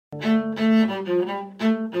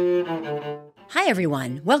Hi,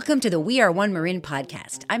 everyone. Welcome to the We Are One Marin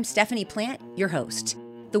podcast. I'm Stephanie Plant, your host.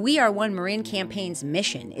 The We Are One Marin campaign's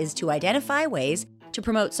mission is to identify ways to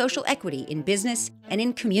promote social equity in business and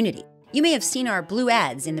in community. You may have seen our blue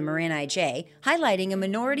ads in the Marin IJ highlighting a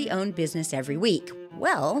minority-owned business every week.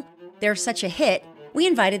 Well, they're such a hit, we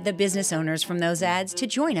invited the business owners from those ads to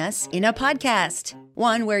join us in a podcast.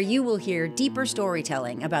 One where you will hear deeper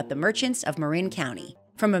storytelling about the merchants of Marin County.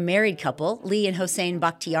 From a married couple, Lee and Hossein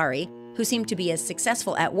Bakhtiari, who seem to be as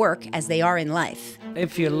successful at work as they are in life.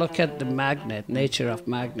 If you look at the nature of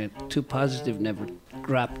magnet, two positive never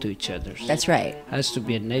grab to each other. That's right. Has to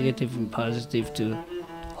be a negative and positive to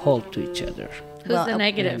hold to each other. Who's the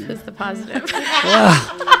negative? Who's the positive?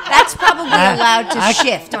 That's probably allowed to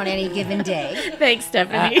shift on any given day. Thanks,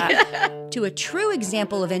 Stephanie. To a true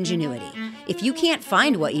example of ingenuity. If you can't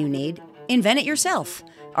find what you need, invent it yourself.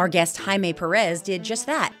 Our guest Jaime Perez did just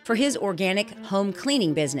that for his organic home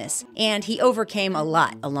cleaning business, and he overcame a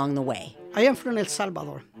lot along the way. I am from El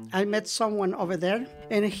Salvador. I met someone over there,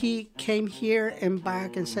 and he came here and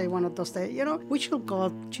back and said one of those days, we should go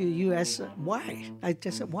to U.S. Why? I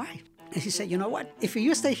just said, why? And he said, you know what? If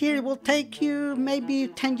you stay here, it will take you maybe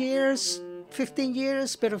 10 years, 15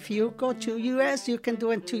 years. But if you go to U.S., you can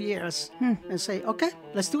do it in 2 years. And say, okay,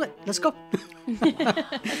 let's do it. Let's go.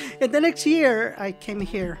 And the next year, I came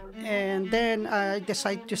here. And then I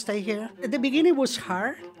decided to stay here. At the beginning, it was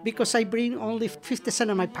hard because I bring only 50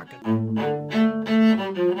 cents in my pocket.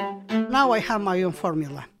 Now I have my own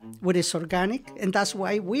formula, which is organic, and that's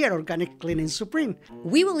why we are Organic Cleaning Supreme.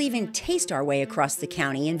 We will even taste our way across the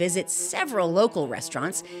county and visit several local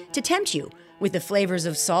restaurants to tempt you with the flavors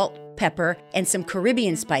of salt, pepper, and some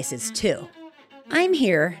Caribbean spices, too. I'm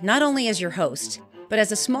here not only as your host, but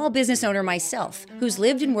as a small business owner myself who's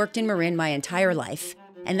lived and worked in Marin my entire life,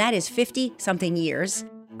 and that is 50-something years.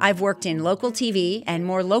 I've worked in local TV and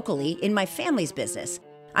more locally in my family's business.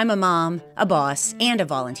 I'm a mom, a boss, and a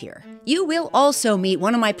volunteer. You will also meet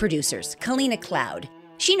one of my producers, Kalina Cloud.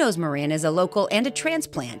 She knows Marin as a local and a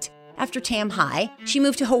transplant. After Tam High, she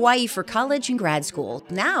moved to Hawaii for college and grad school.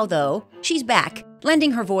 Now, though, she's back,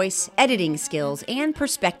 lending her voice, editing skills, and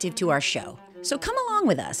perspective to our show. So come along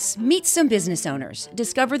with us, meet some business owners,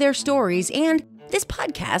 discover their stories, and this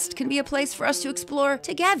podcast can be a place for us to explore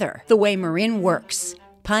together the way Marin works.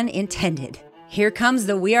 Pun intended. Here comes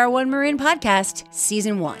the We Are One Marin podcast,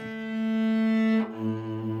 Season 1.